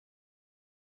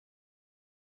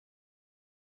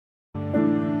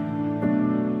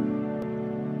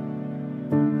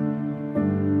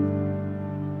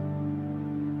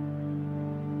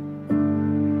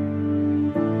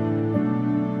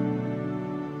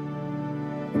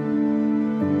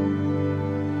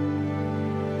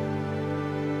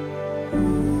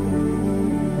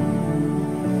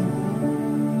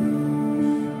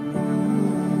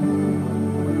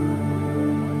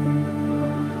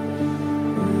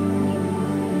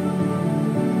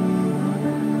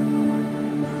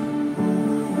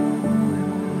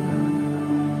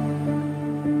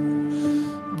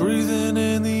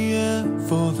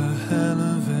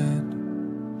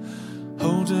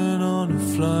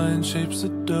find shapes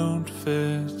that don't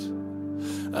fit.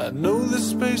 I know the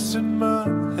space in my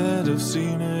head, I've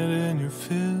seen it in your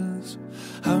fears.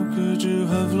 How could you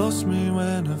have lost me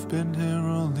when I've been here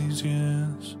all these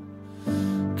years?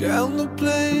 Count the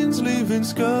planes, leaving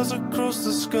scars across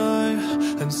the sky,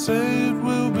 and say it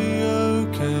will be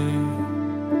okay.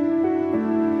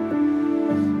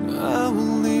 I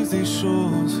will leave these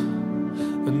shores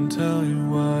and tell you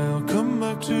why I'll come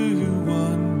back to you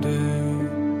one day.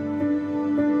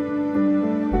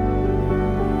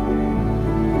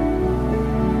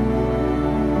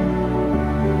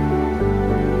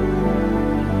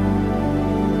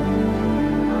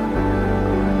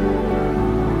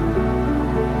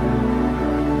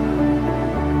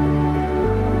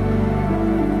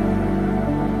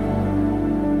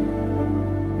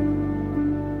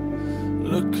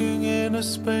 Looking in a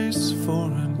space for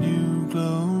a new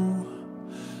glow,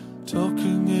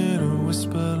 talking in a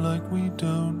whisper like we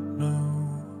don't know.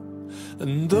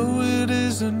 And though it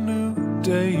is a new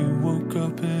day, you woke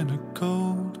up in a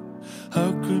cold.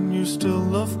 How can you still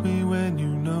love me when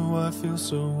you know I feel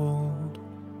so old?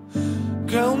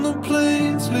 Count the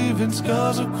planes, leaving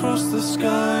scars across the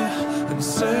sky, and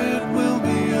say it will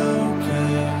be okay.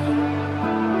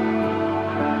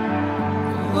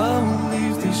 I will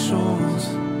leave these shores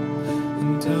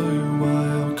and tell you why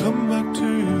I'll come back to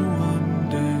you one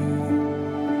day.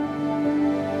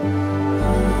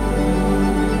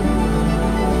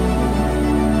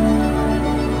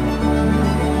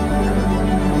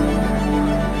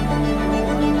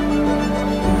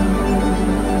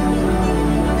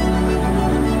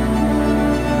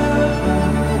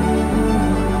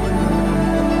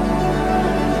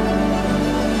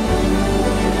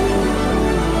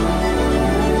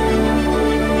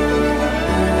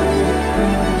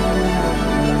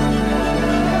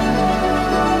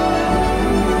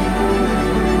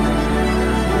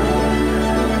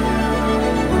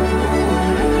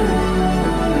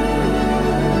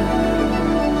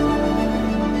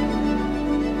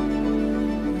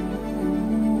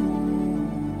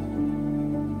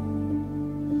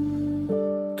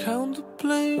 Count the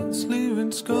planes,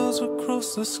 leaving scars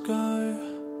across the sky.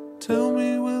 Tell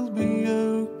me we'll be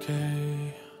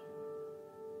okay.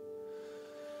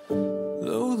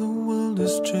 Though the world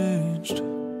has changed,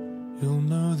 you'll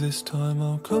know this time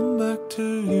I'll come back to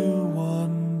you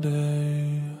one day.